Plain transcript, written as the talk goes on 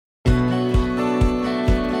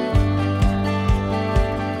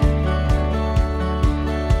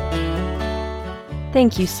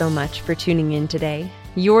Thank you so much for tuning in today.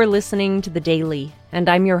 You're listening to The Daily, and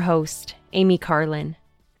I'm your host, Amy Carlin.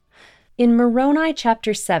 In Moroni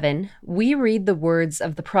chapter 7, we read the words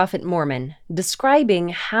of the prophet Mormon describing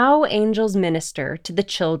how angels minister to the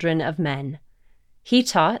children of men. He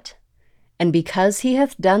taught, "And because he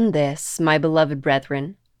hath done this, my beloved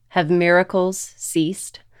brethren, have miracles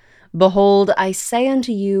ceased? Behold, I say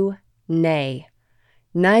unto you, Nay.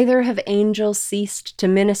 Neither have angels ceased to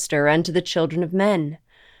minister unto the children of men.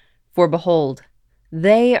 For behold,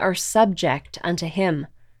 they are subject unto him,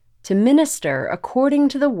 to minister according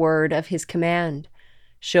to the word of his command,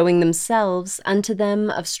 showing themselves unto them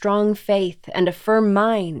of strong faith and a firm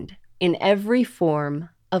mind in every form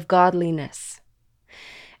of godliness.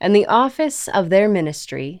 And the office of their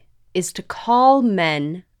ministry is to call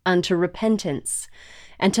men unto repentance,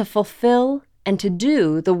 and to fulfill and to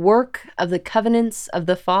do the work of the covenants of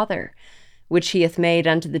the Father, which he hath made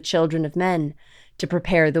unto the children of men, to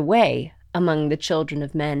prepare the way among the children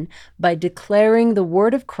of men, by declaring the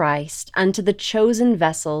word of Christ unto the chosen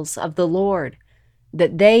vessels of the Lord,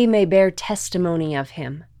 that they may bear testimony of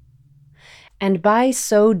him. And by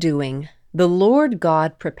so doing, the Lord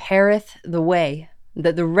God prepareth the way,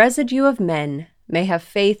 that the residue of men may have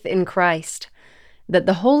faith in Christ, that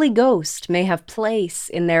the Holy Ghost may have place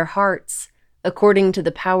in their hearts, according to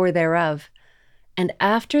the power thereof. And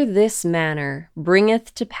after this manner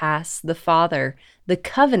bringeth to pass the Father the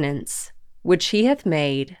covenants which he hath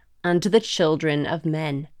made unto the children of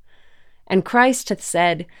men. And Christ hath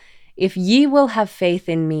said, If ye will have faith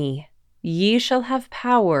in me, ye shall have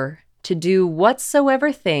power to do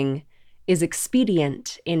whatsoever thing is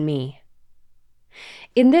expedient in me."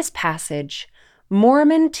 In this passage,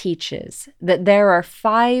 Mormon teaches that there are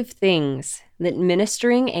 5 things that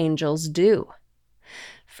ministering angels do.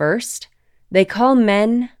 First, they call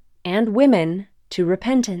men and women to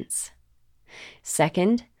repentance.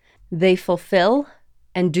 Second, they fulfill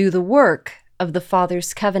and do the work of the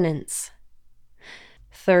Father's covenants.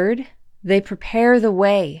 Third, they prepare the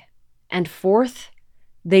way. And fourth,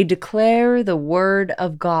 they declare the word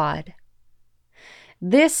of God.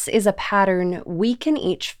 This is a pattern we can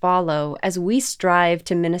each follow as we strive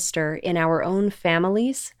to minister in our own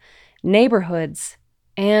families, neighborhoods,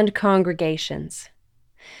 and congregations.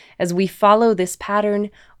 As we follow this pattern,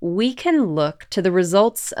 we can look to the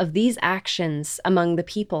results of these actions among the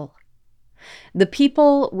people. The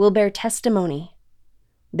people will bear testimony.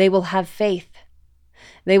 They will have faith.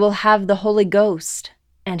 They will have the Holy Ghost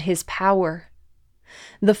and his power.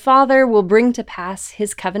 The Father will bring to pass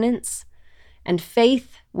his covenants, and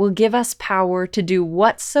faith will give us power to do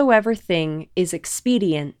whatsoever thing is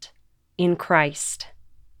expedient in Christ.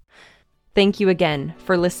 Thank you again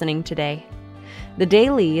for listening today. The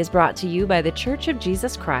Daily is brought to you by The Church of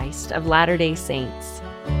Jesus Christ of Latter-day Saints.